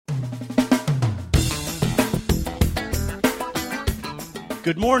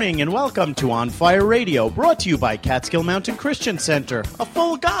Good morning and welcome to On Fire Radio, brought to you by Catskill Mountain Christian Center, a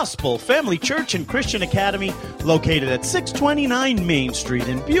full gospel family church and Christian academy located at 629 Main Street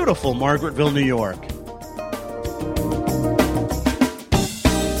in beautiful Margaretville, New York.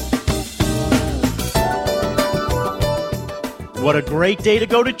 What a great day to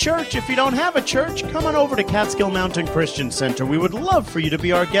go to church. If you don't have a church, come on over to Catskill Mountain Christian Center. We would love for you to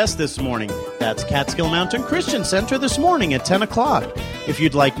be our guest this morning. That's Catskill Mountain Christian Center this morning at 10 o'clock. If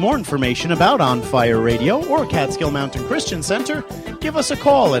you'd like more information about On Fire Radio or Catskill Mountain Christian Center, give us a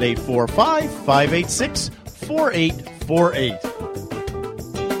call at 845-586-4848.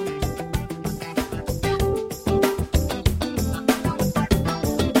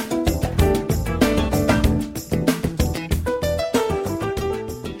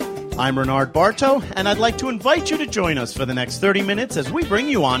 I'm Bernard Bartow, and I'd like to invite you to join us for the next 30 minutes as we bring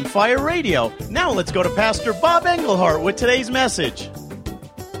you On Fire Radio. Now let's go to Pastor Bob Engelhart with today's message.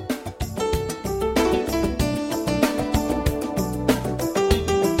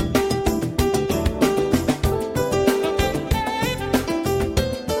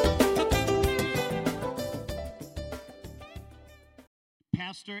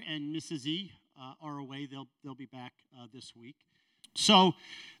 Pastor and Mrs. E are away. They'll be back this week. So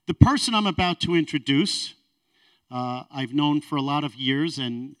the person I'm about to introduce, I've known for a lot of years,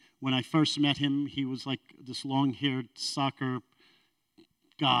 and when I first met him, he was like this long-haired soccer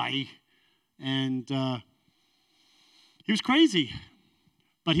guy, and he was crazy,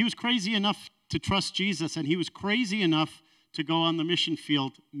 but he was crazy enough to trust Jesus, and he was crazy enough to go on the mission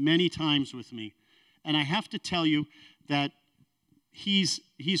field many times with me. And I have to tell you that he's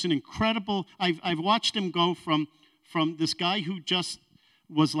an incredible. I've watched him go from this guy who just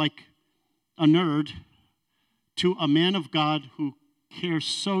was like a nerd to a man of God who cares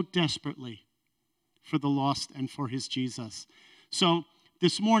so desperately for the lost and for his Jesus. So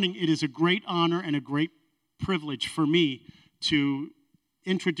this morning, it is a great honor and a great privilege for me to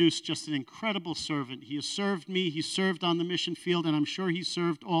introduce just an incredible servant. He has served me, he served on the mission field, and I'm sure he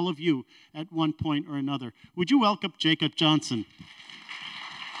served all of you at one point or another. Would you welcome Jacob Johnson?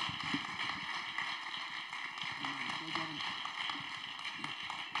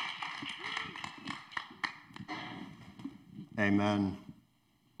 Amen.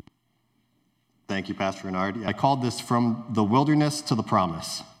 Thank you, Pastor Bernard. I called this From the Wilderness to the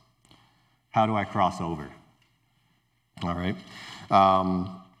Promise. How do I cross over? All right.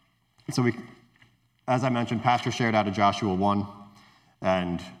 As I mentioned, Pastor shared out of Joshua 1,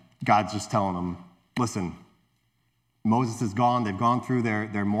 and God's just telling them, listen, Moses is gone. They've gone through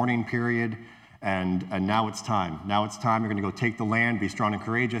their mourning period, and now it's time. Now it's time. You're going to go take the land, be strong and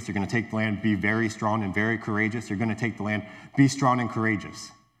courageous. You're going to take the land, be very strong and very courageous. You're going to take the land, be strong and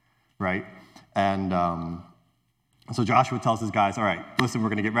courageous, right? And so Joshua tells his guys, all right, listen, we're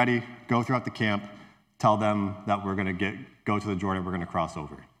going to get ready, go throughout the camp, tell them that we're going to go to the Jordan, we're going to cross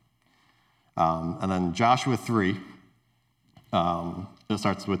over. And then Joshua 3, it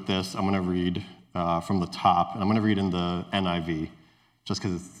starts with this. I'm going to read from the top, and I'm going to read in the NIV, just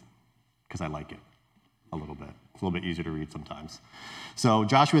because I like it a little bit. It's a little bit easier to read sometimes. So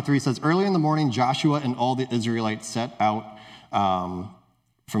Joshua 3 says, early in the morning, Joshua and all the Israelites set out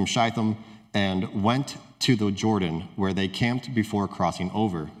from Shittim and went to the Jordan, where they camped before crossing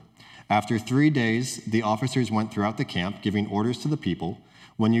over. After 3 days, the officers went throughout the camp, giving orders to the people,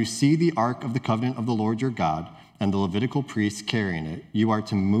 when you see the ark of the covenant of the Lord your God and the Levitical priests carrying it, you are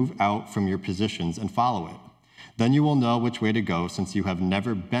to move out from your positions and follow it. Then you will know which way to go, since you have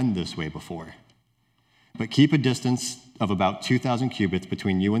never been this way before. But keep a distance of about 2,000 cubits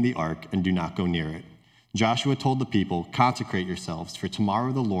between you and the ark, and do not go near it. Joshua told the people, consecrate yourselves, for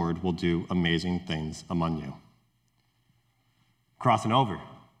tomorrow the Lord will do amazing things among you. Crossing over,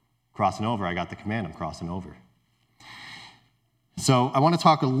 I got the command, I'm crossing over. So I want to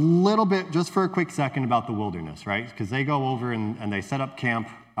talk a little bit, just for a quick second, about the wilderness, right? Because they go over and they set up camp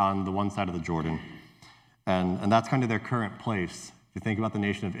on the one side of the Jordan. And that's kind of their current place. If you think about the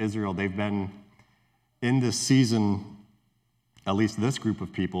nation of Israel, they've been in this season, at least this group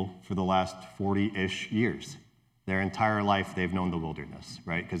of people, for the last 40-ish years. Their entire life, they've known the wilderness,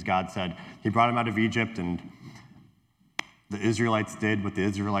 right? Because God said he brought them out of Egypt, and the Israelites did what the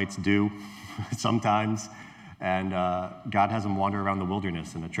Israelites do sometimes. And God has them wander around the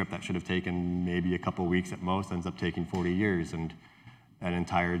wilderness, and a trip that should have taken maybe a couple weeks at most ends up taking 40 years. And an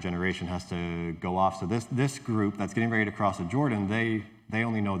entire generation has to go off. So this group that's getting ready to cross the Jordan, they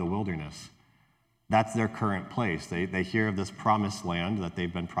only know the wilderness. That's their current place. They hear of this promised land that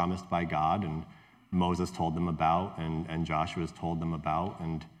they've been promised by God, and Moses told them about, and Joshua's told them about,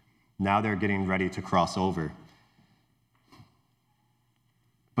 and now they're getting ready to cross over.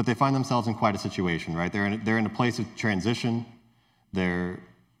 but they find themselves in quite a situation, right? They're in a place of transition. They're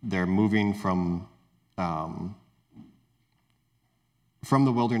moving from the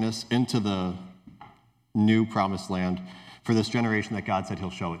wilderness into the new promised land for this generation that God said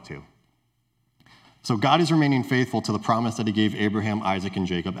he'll show it to. So God is remaining faithful to the promise that he gave Abraham, Isaac, and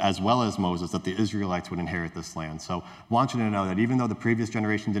Jacob, as well as Moses, that the Israelites would inherit this land. So I want you to know that even though the previous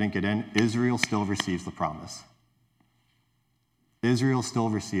generation didn't get in, Israel still receives the promise. Israel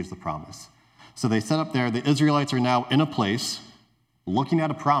still receives the promise. So they set up there. The Israelites are now in a place looking at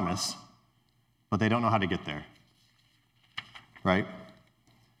a promise, but they don't know how to get there, right?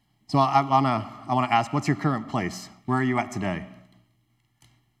 So I want to ask, what's your current place? Where are you at today?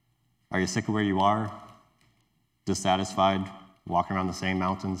 Are you sick of where you are? Dissatisfied? Walking around the same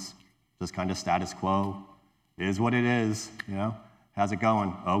mountains? Just kind of status quo? It is what it is, you know? How's it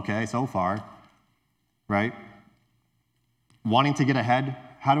going? Okay, so far, right? Wanting to get ahead?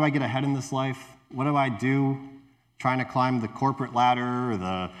 How do I get ahead in this life? What do I do? Trying to climb the corporate ladder or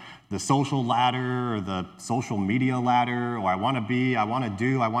the social ladder or the social media ladder, or I want to be, I want to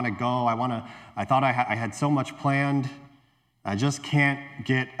do, I want to go, I thought I had so much planned. I just can't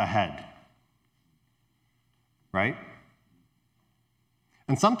get ahead, right?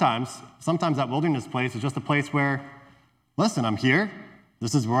 And sometimes that wilderness place is just a place where, listen, I'm here.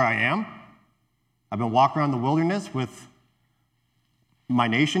 This is where I am. I've been walking around the wilderness with my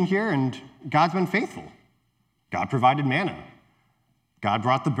nation here, and God's been faithful. God provided manna. God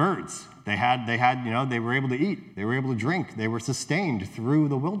brought the birds. They were able to eat. They were able to drink. They were sustained through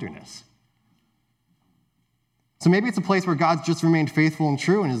the wilderness. So maybe it's a place where God's just remained faithful and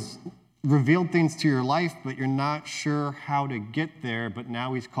true and has revealed things to your life, but you're not sure how to get there, but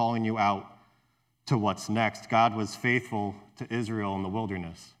now he's calling you out to what's next. God was faithful to Israel in the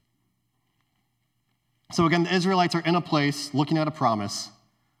wilderness. So again, the Israelites are in a place looking at a promise.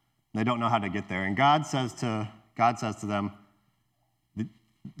 They don't know how to get there. And God says to them,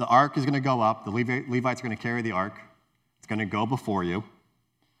 the ark is going to go up. The Levites are going to carry the ark. It's going to go before you.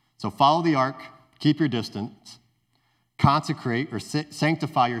 So follow the ark. Keep your distance. Consecrate or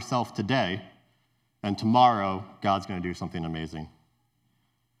sanctify yourself today. And tomorrow, God's going to do something amazing.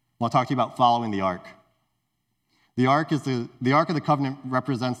 I want to talk to you about following the ark. The ark of the covenant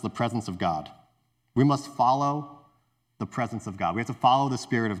represents the presence of God. We must follow the presence of God. We have to follow the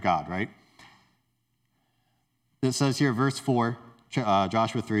Spirit of God, right? It says here, verse 4,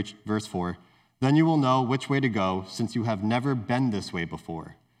 Joshua 3, verse 4, then you will know which way to go, since you have never been this way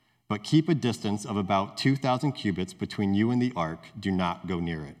before. But keep a distance of about 2,000 cubits between you and the ark. Do not go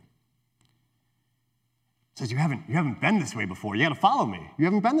near it. It says, you haven't been this way before. You got to follow me. You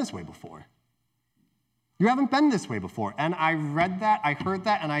haven't been this way before. You haven't been this way before. And I read that, I heard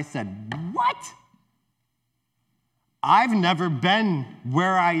that, and I said, what? I've never been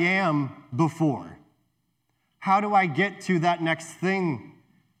where I am before. How do I get to that next thing?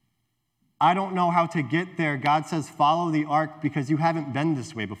 I don't know how to get there. God says, follow the ark because you haven't been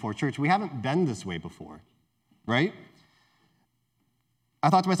this way before. Church, we haven't been this way before, right?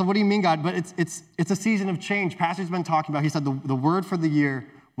 I thought to myself, what do you mean, God? But it's a season of change. Pastor's been talking about, he said the word for the year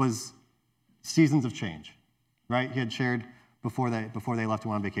was seasons of change, right? He had shared before they left to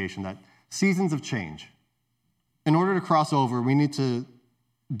go on vacation that seasons of change. In order to cross over, we need to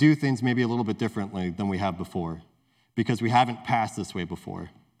do things maybe a little bit differently than we have before because we haven't passed this way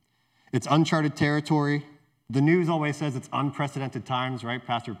before. It's uncharted territory. The news always says it's unprecedented times, right?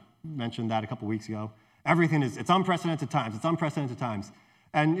 Pastor mentioned that a couple weeks ago. It's unprecedented times. It's unprecedented times.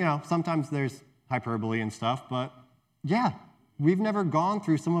 And, sometimes there's hyperbole and stuff, but yeah, we've never gone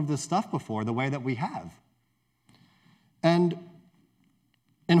through some of this stuff before the way that we have. And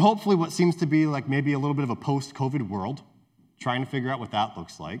hopefully what seems to be like maybe a little bit of a post-COVID world, trying to figure out what that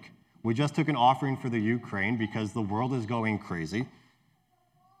looks like. We just took an offering for the Ukraine because the world is going crazy.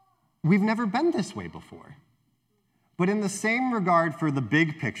 We've never been this way before. But in the same regard for the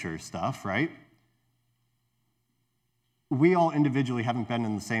big picture stuff, right? We all individually haven't been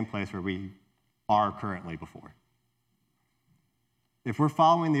in the same place where we are currently before. If we're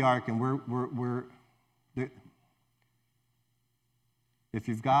following the ark and if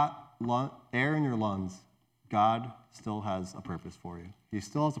you've got air in your lungs, God still has a purpose for you. He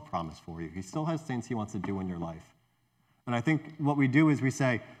still has a promise for you. He still has things he wants to do in your life. And I think what we do is we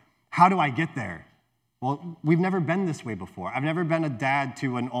say, how do I get there? Well, we've never been this way before. I've never been a dad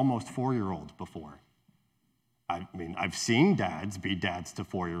to an almost 4-year-old before. I mean, I've seen dads be dads to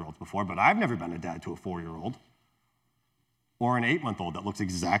 4-year-olds before, but I've never been a dad to a 4-year-old or an 8-month-old that looks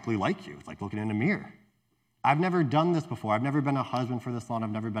exactly like you. It's like looking in a mirror. I've never done this before. I've never been a husband for this long.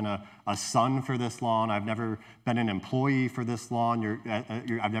 I've never been a son for this long. I've never been an employee for this long.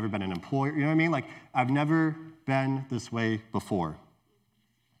 I've never been an employer. You know what I mean? Like, I've never been this way before.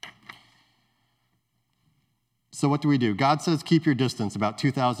 So what do? God says keep your distance, about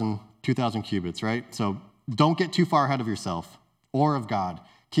 2,000 cubits, right? So don't get too far ahead of yourself or of God.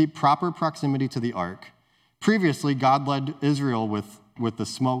 Keep proper proximity to the ark. Previously, God led Israel with the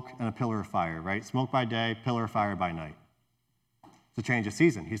smoke and a pillar of fire, right? Smoke by day, pillar of fire by night. It's a change of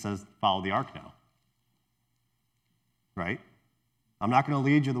season. He says, follow the ark now, right? I'm not going to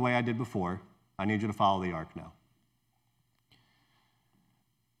lead you the way I did before. I need you to follow the ark now.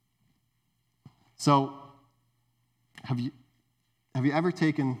 So, have you ever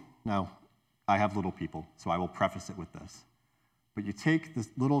taken, now, I have little people, so I will preface it with this. But you take the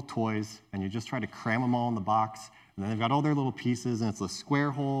little toys and you just try to cram them all in the box, and then they've got all their little pieces, and it's the square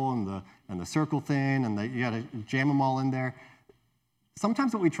hole and the circle thing, and you got to jam them all in there.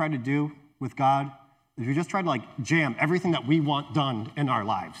 Sometimes what we try to do with God is we just try to like jam everything that we want done in our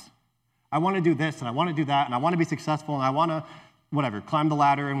lives. I want to do this, and I want to do that, and I want to be successful, and I want to, climb the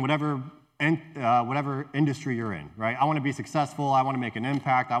ladder in whatever industry you're in, right? I want to be successful. I want to make an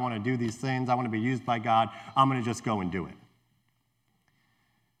impact. I want to do these things. I want to be used by God. I'm going to just go and do it.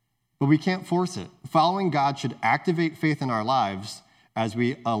 But we can't force it. Following God should activate faith in our lives as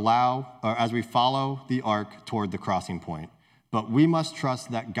we follow the ark toward the crossing point. But we must trust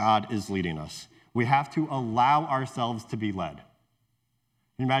that God is leading us. We have to allow ourselves to be led. Can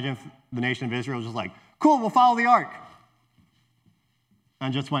you imagine if the nation of Israel was just like, cool, we'll follow the ark,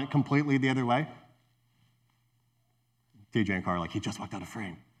 and just went completely the other way? DJ and Carl like, he just walked out of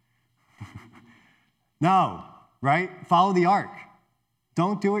frame. No, right? Follow the ark.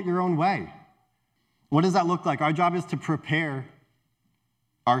 Don't do it your own way. What does that look like? Our job is to prepare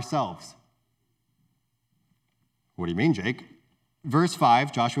ourselves. What do you mean, Jake? Verse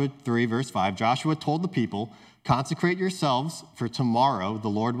 5, Joshua 3, verse 5, Joshua told the people, consecrate yourselves, for tomorrow the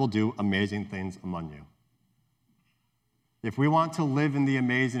Lord will do amazing things among you. If we want to live in the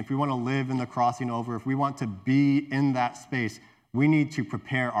amazing, if we want to live in the crossing over, if we want to be in that space, we need to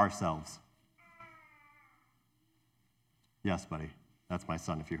prepare ourselves. Yes, buddy. That's my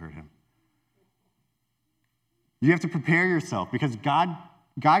son, if you heard him. You have to prepare yourself because God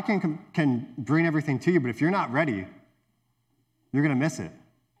can bring everything to you, but if you're not ready, you're going to miss it.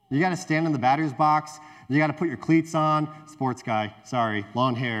 You got to stand in the batter's box. You got to put your cleats on. Sports guy, sorry.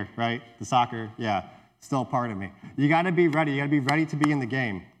 Long hair, right? The soccer, yeah, still a part of me. You got to be ready. You got to be ready to be in the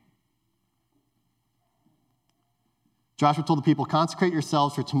game. Joshua told the people, consecrate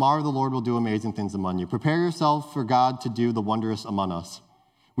yourselves, for tomorrow the Lord will do amazing things among you. Prepare yourselves for God to do the wondrous among us.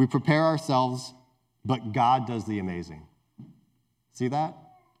 We prepare ourselves, but God does the amazing. See that?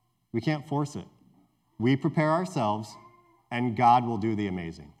 We can't force it. We prepare ourselves, and God will do the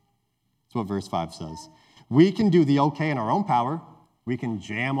amazing. That's what verse 5 says. We can do the okay in our own power. We can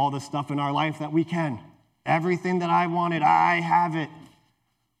jam all the stuff in our life that we can. Everything that I wanted, I have it.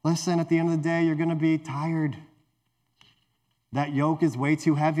 Listen, at the end of the day, you're going to be tired. That yoke is way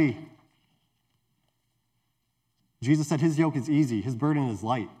too heavy. Jesus said his yoke is easy, his burden is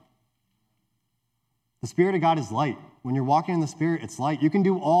light. The Spirit of God is light. When you're walking in the Spirit, it's light. You can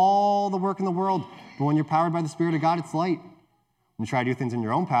do all the work in the world, but when you're powered by the Spirit of God, it's light. When you try to do things in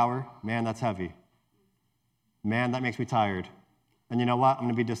your own power, man, that's heavy. Man, that makes me tired. And you know what? I'm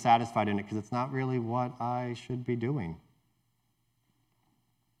going to be dissatisfied in it because it's not really what I should be doing.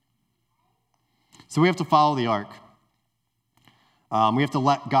 So we have to follow the ark. We have to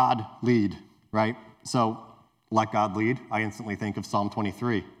let God lead, right? So, let God lead. I instantly think of Psalm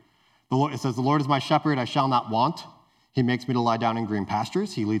 23. It says, the Lord is my shepherd, I shall not want. He makes me to lie down in green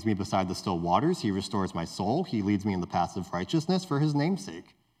pastures. He leads me beside the still waters. He restores my soul. He leads me in the paths of righteousness for his name's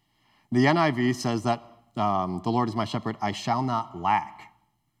sake. The NIV says that the Lord is my shepherd, I shall not lack.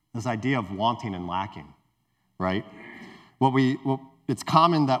 This idea of wanting and lacking, right? It's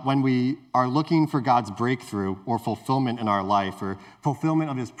common that when we are looking for God's breakthrough or fulfillment in our life or fulfillment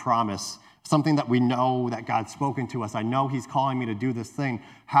of his promise, something that we know that God's spoken to us, I know he's calling me to do this thing.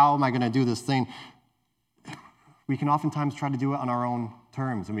 How am I going to do this thing? We can oftentimes try to do it on our own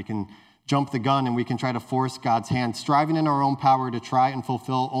terms, and we can jump the gun and we can try to force God's hand. Striving in our own power to try and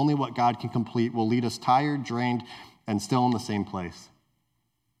fulfill only what God can complete will lead us tired, drained, and still in the same place.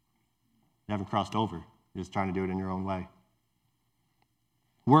 You haven't crossed over. You're just trying to do it in your own way.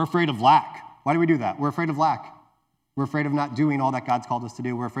 We're afraid of lack. Why do we do that? We're afraid of lack. We're afraid of not doing all that God's called us to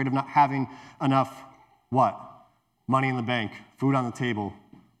do. We're afraid of not having enough, what? Money in the bank, food on the table,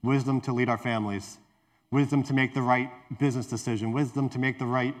 wisdom to lead our families, wisdom to make the right business decision, wisdom to make the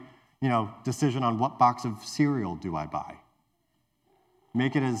right, decision on what box of cereal do I buy.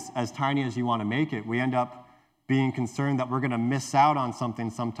 Make it as tiny as you want to make it. We end up being concerned that we're going to miss out on something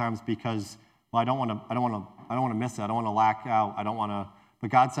sometimes because, well, I don't want to miss it. I don't want to lack out. I don't want to. But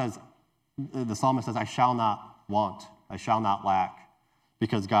God says, the psalmist says, I shall not want. I shall not lack,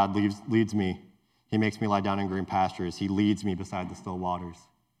 because God leads me. He makes me lie down in green pastures. He leads me beside the still waters.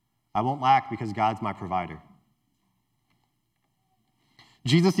 I won't lack because God's my provider.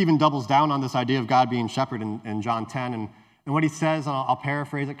 Jesus even doubles down on this idea of God being shepherd in John 10. And what he says, and I'll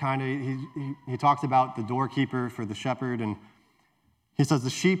paraphrase it kind of, he talks about the doorkeeper for the shepherd. And he says, the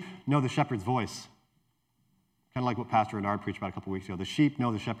sheep know the shepherd's voice. Kind of like what Pastor Renard preached about a couple weeks ago. The sheep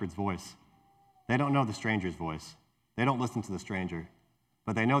know the shepherd's voice. They don't know the stranger's voice. They don't listen to the stranger.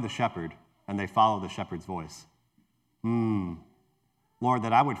 But they know the shepherd, and they follow the shepherd's voice. Lord,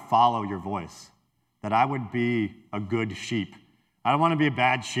 that I would follow your voice, that I would be a good sheep. I don't want to be a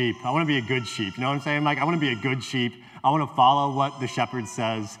bad sheep. I want to be a good sheep. You know what I'm saying? I want to be a good sheep. I want to follow what the shepherd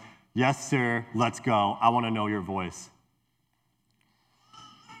says. Yes, sir, let's go. I want to know your voice.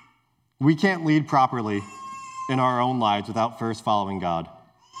 We can't lead properly in our own lives without first following God.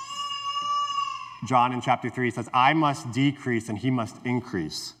 John in chapter 3 says, I must decrease and he must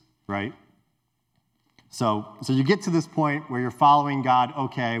increase, right? So you get to this point where you're following God.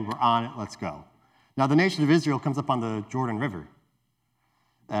 Okay, we're on it, let's go. Now, the nation of Israel comes up on the Jordan River.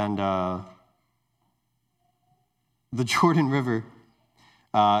 And the Jordan River,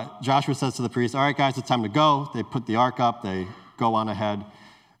 Joshua says to the priests, all right, guys, it's time to go. They put the ark up. They go on ahead,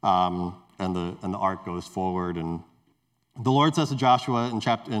 and the ark goes forward. And the Lord says to Joshua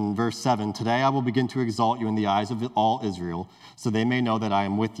in verse 7, today I will begin to exalt you in the eyes of all Israel, so they may know that I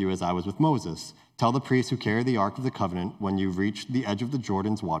am with you as I was with Moses. Tell the priests who carry the ark of the covenant, when you reach the edge of the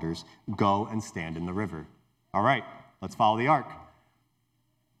Jordan's waters, go and stand in the river. All right, let's follow the ark.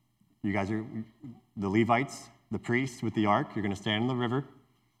 You guys are the Levites, the priests with the ark. You're going to stand in the river,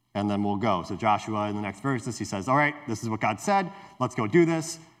 and then we'll go. So Joshua, in the next verses, he says, all right, this is what God said. Let's go do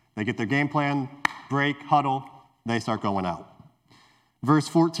this. They get their game plan, break, huddle. They start going out. Verse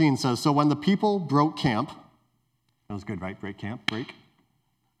 14 says, so when the people broke camp, that was good, right? Break camp, break.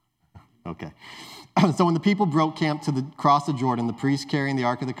 Okay. So when the people broke camp to cross the Jordan, the priests carrying the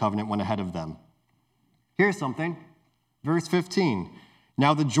Ark of the Covenant went ahead of them. Here's something. Verse 15.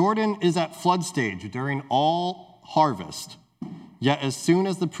 Now the Jordan is at flood stage during all harvest. Yet as soon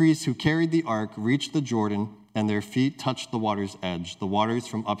as the priests who carried the ark reached the Jordan and their feet touched the water's edge, the waters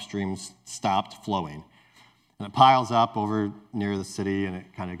from upstream stopped flowing. And it piles up over near the city, and it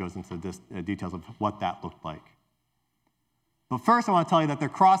kind of goes into the details of what that looked like. But first, I want to tell you that they're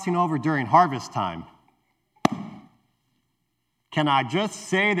crossing over during harvest time. Can I just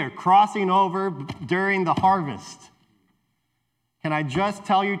say they're crossing over during the harvest? Can I just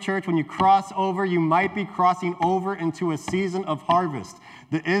tell you, church, when you cross over, you might be crossing over into a season of harvest.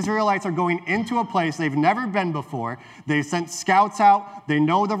 The Israelites are going into a place they've never been before. They sent scouts out. They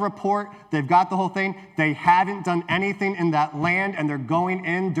know the report. They've got the whole thing. They haven't done anything in that land, and they're going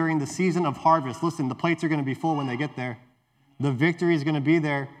in during the season of harvest. Listen, the plates are going to be full when they get there. The victory is going to be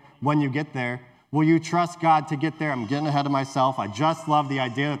there when you get there. Will you trust God to get there? I'm getting ahead of myself. I just love the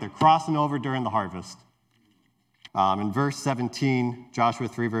idea that they're crossing over during the harvest. In verse 17, Joshua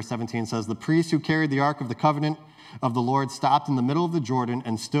 3, verse 17 says, the priests who carried the Ark of the Covenant of the Lord stopped in the middle of the Jordan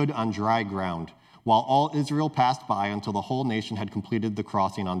and stood on dry ground, while all Israel passed by until the whole nation had completed the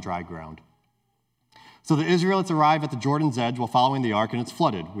crossing on dry ground. So the Israelites arrive at the Jordan's edge while following the ark, and it's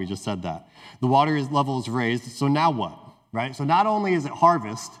flooded. We just said that. The water level is raised, so now what? Right? So not only is it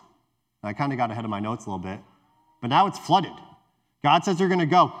harvest, I kind of got ahead of my notes a little bit, but now it's flooded. God says you're going to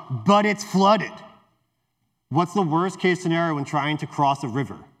go, but it's flooded. What's the worst case scenario when trying to cross a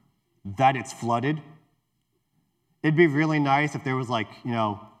river? That it's flooded. It'd be really nice if there was I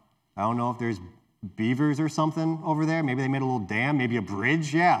don't know if there's beavers or something over there. Maybe they made a little dam, maybe a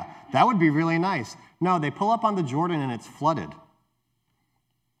bridge. Yeah, that would be really nice. No, they pull up on the Jordan and it's flooded.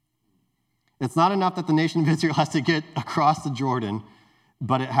 It's not enough that the nation of Israel has to get across the Jordan,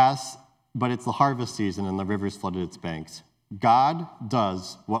 but it's the harvest season and the river's flooded its banks. God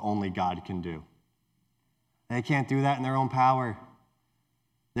does what only God can do. They can't do that in their own power.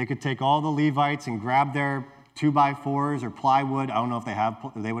 They could take all the Levites and grab their 2x4s or plywood. I don't know if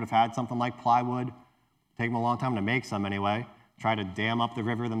they would have had something like plywood. Take them a long time to make some anyway. Try to dam up the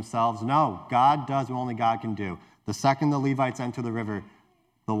river themselves. No, God does what only God can do. The second the Levites enter the river,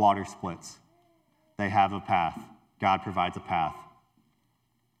 the water splits. They have a path. God provides a path.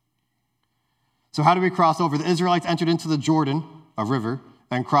 So how do we cross over? The Israelites entered into the Jordan, a river,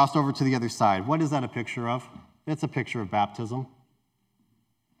 and crossed over to the other side. What is that a picture of? It's a picture of baptism.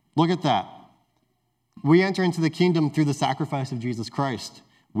 Look at that. We enter into the kingdom through the sacrifice of Jesus Christ.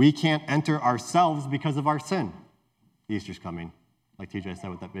 We can't enter ourselves because of our sin. Easter's coming. Like TJ said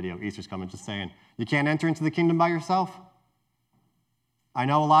with that video, Easter's coming, just saying. You can't enter into the kingdom by yourself. I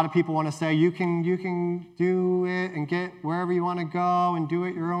know a lot of people want to say, you can do it and get wherever you want to go and do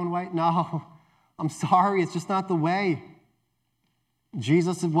it your own way. No, I'm sorry, it's just not the way.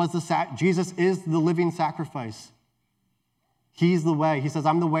 Jesus is the living sacrifice. He's the way. He says,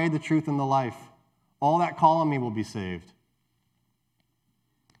 I'm the way, the truth, and the life. All that call on me will be saved.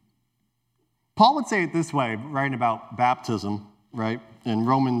 Paul would say it this way, writing about baptism, right? In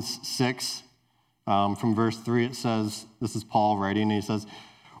Romans 6, from verse 3, it says, this is Paul writing, and he says,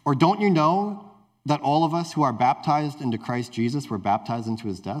 or don't you know that all of us who are baptized into Christ Jesus were baptized into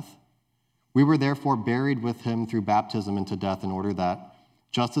his death? We were therefore buried with him through baptism into death, in order that,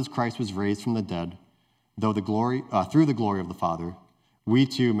 just as Christ was raised from the dead, through the glory of the Father, we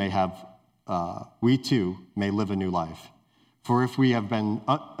too may live a new life. For if we have been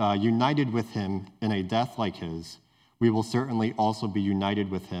united with him in a death like his, we will certainly also be united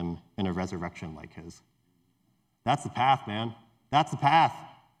with him in a resurrection like his. That's the path, man. That's the path.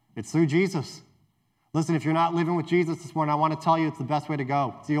 It's through Jesus. Listen, if you're not living with Jesus this morning, I want to tell you it's the best way to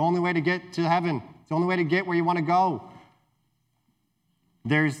go. It's the only way to get to heaven. It's the only way to get where you want to go.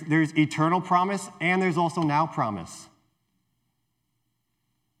 There's eternal promise, and there's also now promise.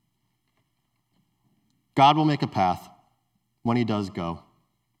 God will make a path when he does go.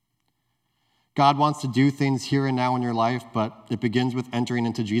 God wants to do things here and now in your life, but it begins with entering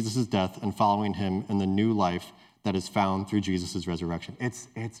into Jesus' death and following him in the new life that is found through Jesus' resurrection. It's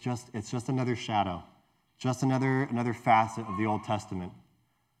just another shadow, just another facet of the Old Testament.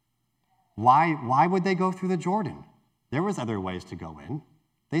 Why would they go through the Jordan? There was other ways to go in.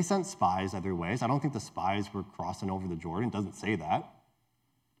 They sent spies other ways. I don't think the spies were crossing over the Jordan. It doesn't say that.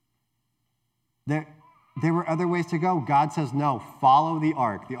 There were other ways to go. God says, no, follow the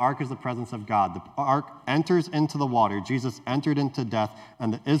ark. The ark is the presence of God. The ark enters into the water. Jesus entered into death,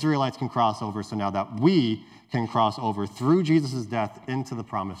 and the Israelites can cross over, so now that we can cross over through Jesus' death into the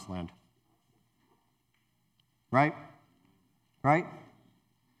promised land. Right? Right?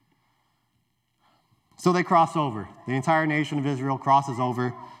 So they cross over. The entire nation of Israel crosses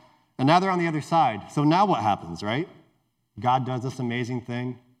over, and now they're on the other side. So now what happens, right? God does this amazing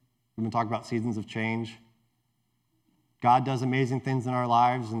thing. We've been talking about seasons of change. God does amazing things in our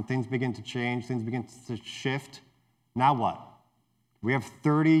lives, and things begin to change, things begin to shift. Now what? We have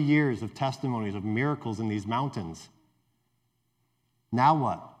 30 years of testimonies of miracles in these mountains. Now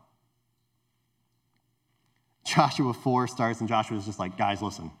what? Joshua 4 starts, and Joshua's just like, guys,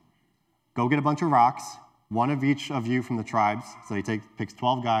 listen. Go get a bunch of rocks, one of each of you from the tribes. So he picks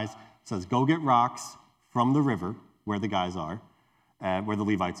 12 guys, says, go get rocks from the river where the guys are, where the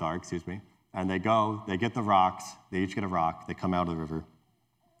Levites are, and they get the rocks, they each get a rock, they come out of the river.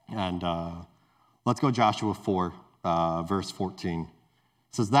 And let's go Joshua 4, verse 14.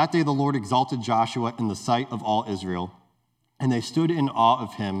 It says, that day the Lord exalted Joshua in the sight of all Israel, and they stood in awe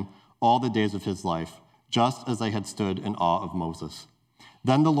of him all the days of his life, just as they had stood in awe of Moses.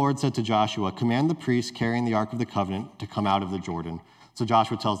 Then the Lord said to Joshua, command the priests carrying the Ark of the Covenant to come out of the Jordan. So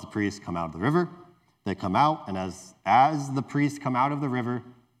Joshua tells the priests, come out of the river. They come out, and as the priests come out of the river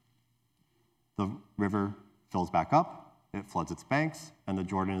fills back up, it floods its banks, and the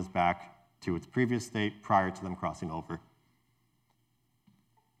Jordan is back to its previous state prior to them crossing over.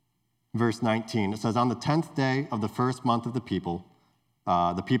 Verse 19, it says, on the 10th day of the first month of the people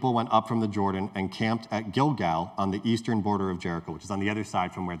went up from the Jordan and camped at Gilgal on the eastern border of Jericho, which is on the other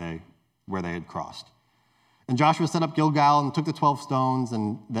side from where they had crossed. And Joshua set up Gilgal and took the 12 stones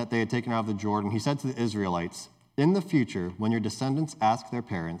that they had taken out of the Jordan. He said to the Israelites, in the future, when your descendants ask their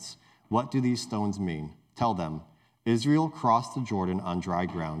parents, what do these stones mean? Tell them, Israel crossed the Jordan on dry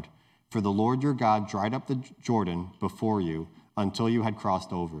ground, for the Lord your God dried up the Jordan before you until you had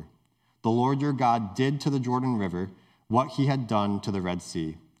crossed over. The Lord your God did to the Jordan River what he had done to the Red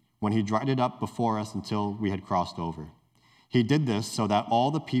Sea, when he dried it up before us until we had crossed over. He did this so that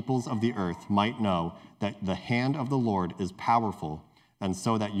all the peoples of the earth might know that the hand of the Lord is powerful, and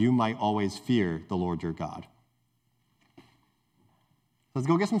so that you might always fear the Lord your God. Let's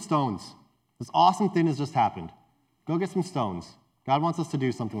go get some stones. This awesome thing has just happened. Go get some stones. God wants us to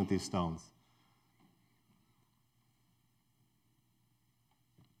do something with these stones.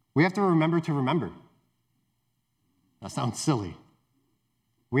 We have to remember to remember. That sounds silly.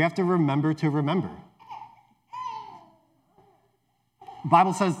 We have to remember to remember. The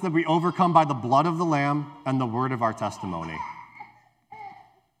Bible says that we overcome by the blood of the Lamb and the word of our testimony.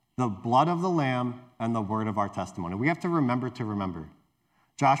 The blood of the Lamb and the word of our testimony. We have to remember to remember.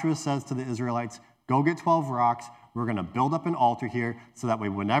 Joshua says to the Israelites, go get 12 rocks. We're going to build up an altar here so that way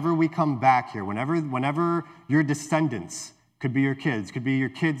whenever we come back here, whenever your descendants, could be your kids, could be your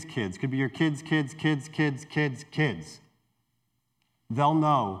kids' kids, could be your kids' kids, they'll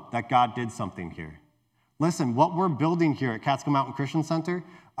know that God did something here. Listen, what we're building here at Catskill Mountain Christian Center,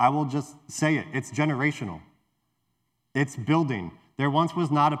 I will just say it, it's generational. It's building. There once was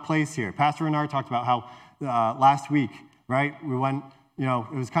not a place here. Pastor Renard talked about how last week, right, we went,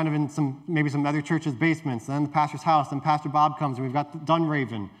 it was kind of in maybe some other churches' basements, and then the pastor's house, then Pastor Bob comes, and we've got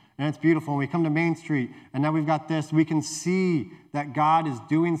Dunraven, and it's beautiful, and we come to Main Street, and now we've got this. We can see that God is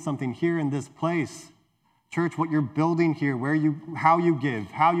doing something here in this place. Church, what you're building here, how you give,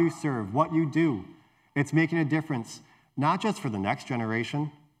 how you serve, what you do, it's making a difference, not just for the next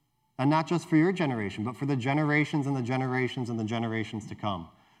generation, and not just for your generation, but for the generations and the generations and the generations to come.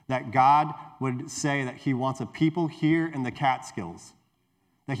 That God would say that he wants a people here in the Catskills.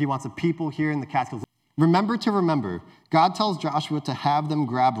 That he wants a people here in the Catskills. Remember to remember, God tells Joshua to have them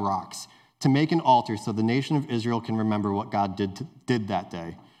grab rocks to make an altar so the nation of Israel can remember what God did that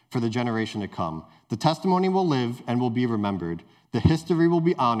day for the generation to come. The testimony will live and will be remembered. The history will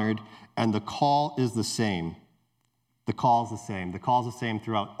be honored, and the call is the same. The call is the same. The call is the same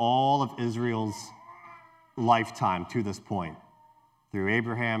throughout all of Israel's lifetime to this point, through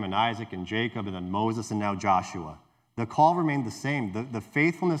Abraham and Isaac and Jacob and then Moses and now Joshua. The call remained the same. The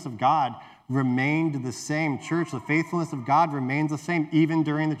faithfulness of God remained the same. Church, the faithfulness of God remains the same even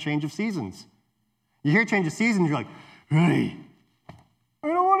during the change of seasons. You hear change of seasons, you're like, hey, I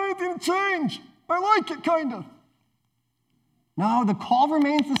don't want anything to change. I like it, kind of. No, the call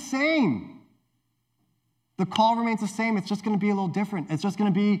remains the same. The call remains the same. It's just going to be a little different. It's just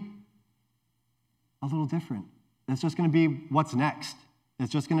going to be a little different. It's just going to be what's next.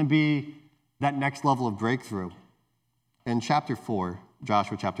 It's just going to be that next level of breakthrough. In chapter 4,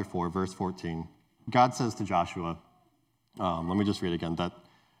 Joshua chapter 4, verse 14, God says to Joshua, let me just read again, that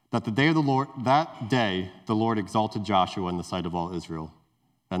that day the Lord exalted Joshua in the sight of all Israel,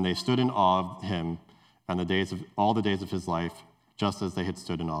 and they stood in awe of him and all the days of his life, just as they had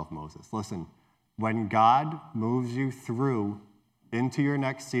stood in awe of Moses. Listen, when God moves you through into your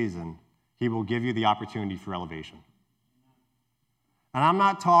next season, he will give you the opportunity for elevation. And I'm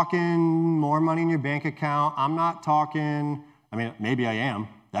not talking more money in your bank account. I'm not talking, maybe I am.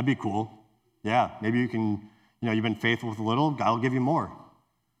 That'd be cool. Yeah, maybe you can, you've been faithful with a little, God will give you more.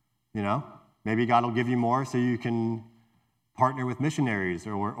 Maybe God will give you more so you can partner with missionaries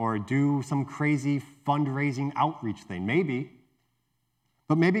or do some crazy fundraising outreach thing. Maybe.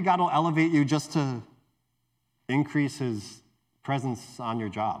 But maybe God will elevate you just to increase his presence on your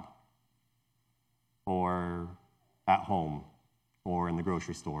job or at home or in the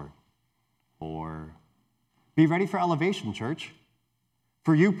grocery store. Or be ready for elevation, church.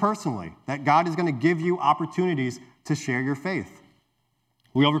 For you personally, that God is going to give you opportunities to share your faith.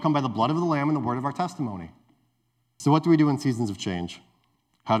 We overcome by the blood of the Lamb and the word of our testimony. So what do we do in seasons of change?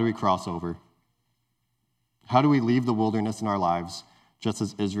 How do we cross over? How do we leave the wilderness in our lives, just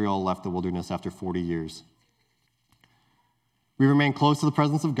as Israel left the wilderness after 40 years? We remain close to the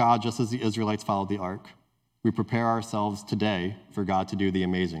presence of God, just as the Israelites followed the ark. We prepare ourselves today for God to do the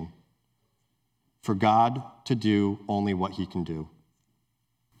amazing, for God to do only what he can do.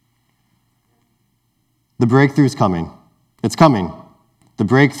 The breakthrough is coming. It's coming. The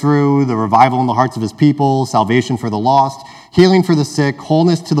breakthrough, the revival in the hearts of his people, salvation for the lost, healing for the sick,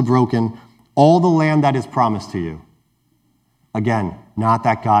 wholeness to the broken, all the land that is promised to you. Again, not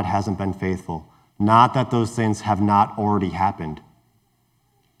that God hasn't been faithful, not that those things have not already happened,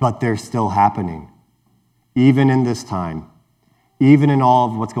 but they're still happening. Even in this time, even in all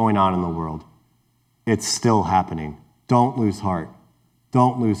of what's going on in the world, it's still happening. Don't lose heart.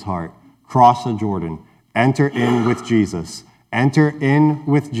 Don't lose heart. Cross the Jordan. Enter in with Jesus. Enter in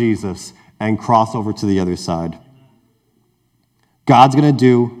with Jesus and cross over to the other side. God's going to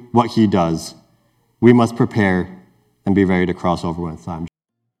do what he does. We must prepare and be ready to cross over when it's time.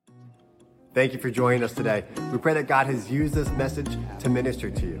 Thank you for joining us today. We pray that God has used this message to minister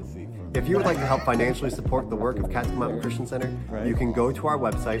to you. If you would like to help financially support the work of Catskill Mountain Christian Center, you can go to our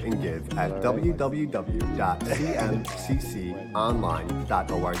website and give at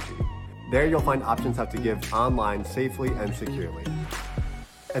www.cmcconline.org. There you'll find options how to give online safely and securely.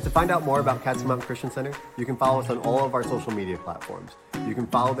 And to find out more about Catskill Mountain Christian Center, you can follow us on all of our social media platforms. You can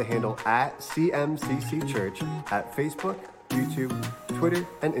follow the handle at CMCC Church at Facebook, YouTube, Twitter,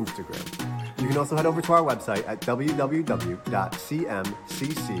 and Instagram. You can also head over to our website at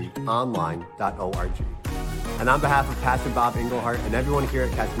www.cmcconline.org. And on behalf of Pastor Bob Englehart and everyone here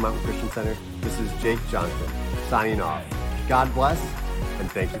at Catskill Mountain Christian Center, this is Jake Johnson, signing off. God bless,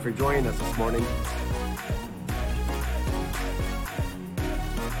 And thank you for joining us this morning.